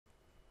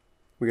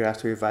we are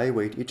asked to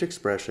evaluate each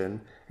expression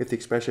if the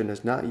expression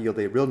does not yield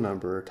a real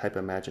number, type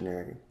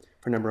imaginary.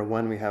 For number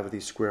 1, we have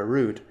the square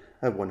root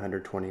of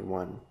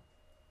 121.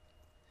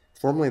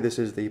 Formally, this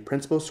is the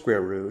principal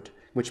square root,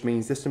 which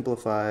means this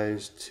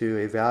simplifies to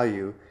a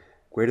value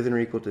greater than or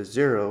equal to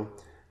 0,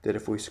 that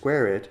if we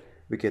square it,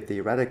 we get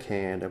the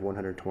radicand of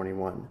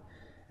 121.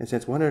 And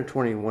since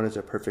 121 is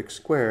a perfect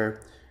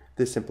square,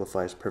 this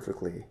simplifies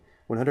perfectly.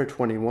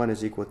 121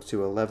 is equal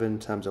to 11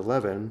 times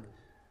 11,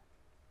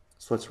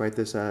 so let's write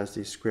this as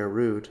the square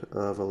root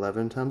of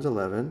 11 times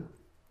 11,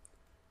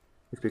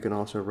 which we can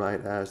also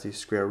write as the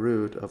square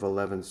root of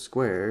 11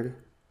 squared.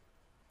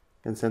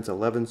 And since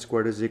 11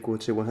 squared is equal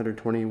to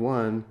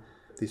 121,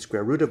 the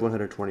square root of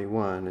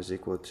 121 is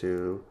equal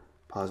to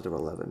positive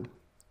 11.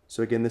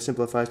 So again, this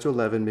simplifies to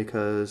 11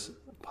 because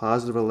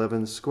positive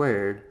 11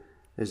 squared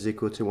is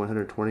equal to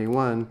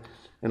 121,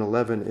 and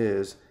 11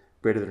 is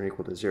greater than or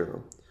equal to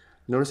 0.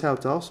 Notice how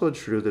it's also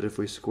true that if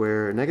we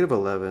square negative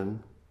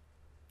 11,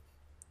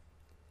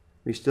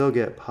 we still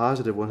get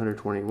positive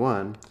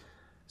 121.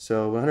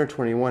 So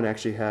 121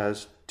 actually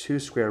has two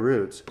square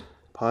roots,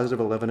 positive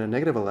 11 and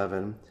negative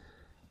 11,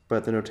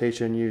 but the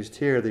notation used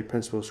here, the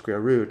principal square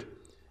root,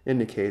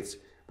 indicates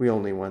we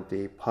only want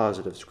the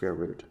positive square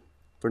root.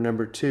 For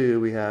number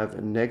 2, we have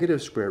a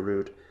negative square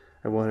root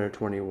of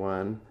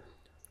 121,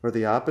 or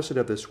the opposite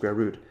of the square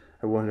root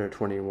of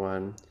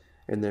 121,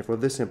 and therefore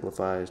this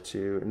simplifies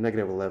to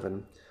negative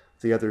 11,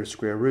 the other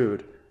square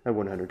root of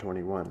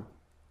 121.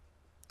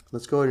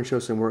 Let's go ahead and show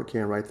some work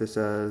here and write this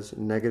as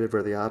negative,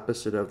 or the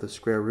opposite of the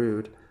square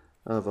root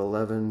of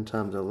 11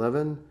 times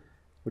 11,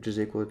 which is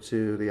equal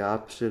to the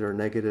opposite or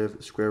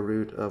negative square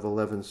root of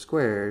 11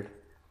 squared,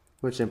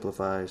 which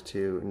simplifies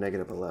to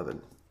negative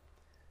 11.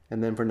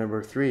 And then for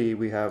number 3,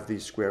 we have the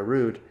square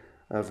root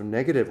of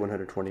negative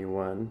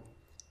 121.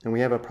 And we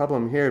have a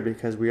problem here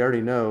because we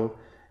already know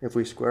if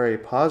we square a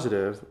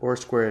positive or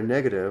square a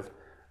negative,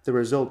 the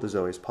result is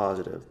always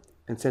positive.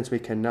 And since we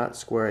cannot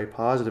square a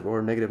positive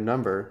or negative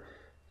number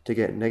to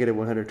get negative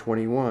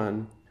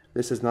 121,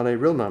 this is not a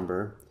real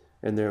number,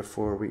 and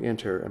therefore we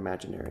enter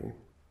imaginary.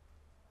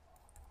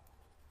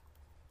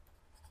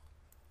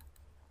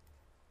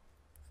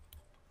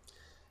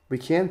 We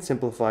can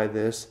simplify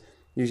this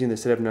using the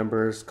set of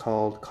numbers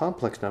called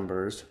complex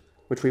numbers,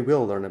 which we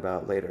will learn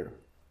about later.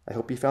 I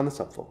hope you found this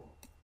helpful.